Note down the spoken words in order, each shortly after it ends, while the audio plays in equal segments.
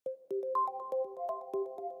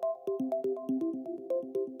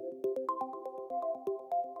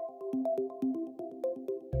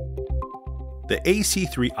The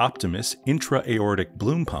AC3 Optimus Intra-Aortic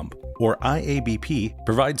Balloon Pump, or IABP,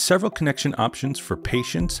 provides several connection options for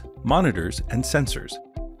patients, monitors, and sensors.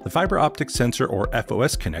 The Fiber Optic Sensor, or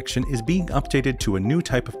FOS connection, is being updated to a new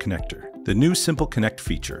type of connector, the new Simple Connect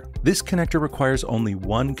feature. This connector requires only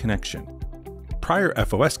one connection. Prior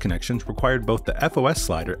FOS connections required both the FOS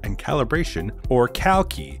slider and calibration, or CAL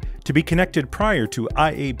key, to be connected prior to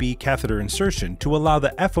IAB catheter insertion to allow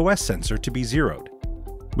the FOS sensor to be zeroed.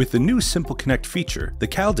 With the new Simple Connect feature, the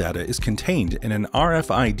CAL data is contained in an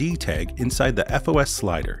RFID tag inside the FOS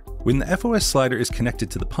slider. When the FOS slider is connected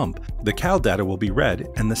to the pump, the CAL data will be read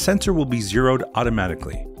and the sensor will be zeroed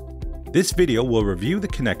automatically. This video will review the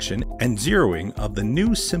connection and zeroing of the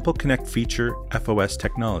new Simple Connect feature FOS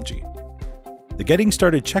technology. The Getting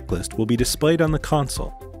Started checklist will be displayed on the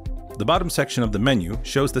console. The bottom section of the menu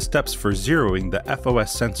shows the steps for zeroing the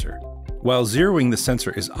FOS sensor. While zeroing the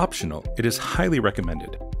sensor is optional, it is highly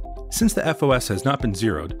recommended. Since the FOS has not been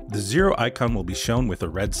zeroed, the zero icon will be shown with a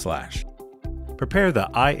red slash. Prepare the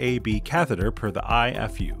IAB catheter per the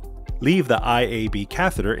IFU. Leave the IAB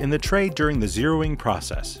catheter in the tray during the zeroing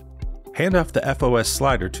process. Hand off the FOS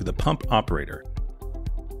slider to the pump operator.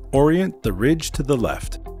 Orient the ridge to the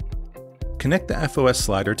left. Connect the FOS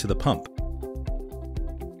slider to the pump.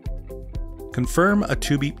 Confirm a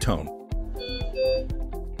 2-beep tone.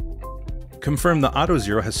 Confirm the auto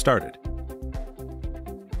zero has started.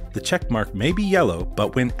 The check mark may be yellow,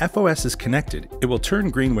 but when FOS is connected, it will turn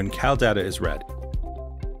green when CAL data is read.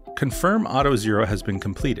 Confirm auto zero has been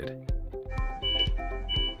completed.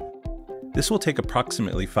 This will take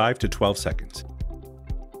approximately 5 to 12 seconds.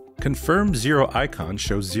 Confirm zero icon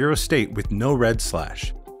shows zero state with no red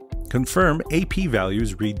slash. Confirm AP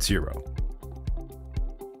values read 0.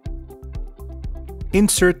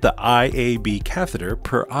 Insert the IAB catheter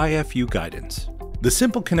per IFU guidance. The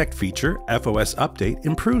Simple Connect feature, FOS Update,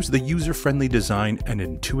 improves the user-friendly design and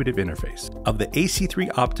intuitive interface of the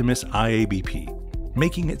AC3 Optimus IABP,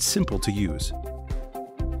 making it simple to use.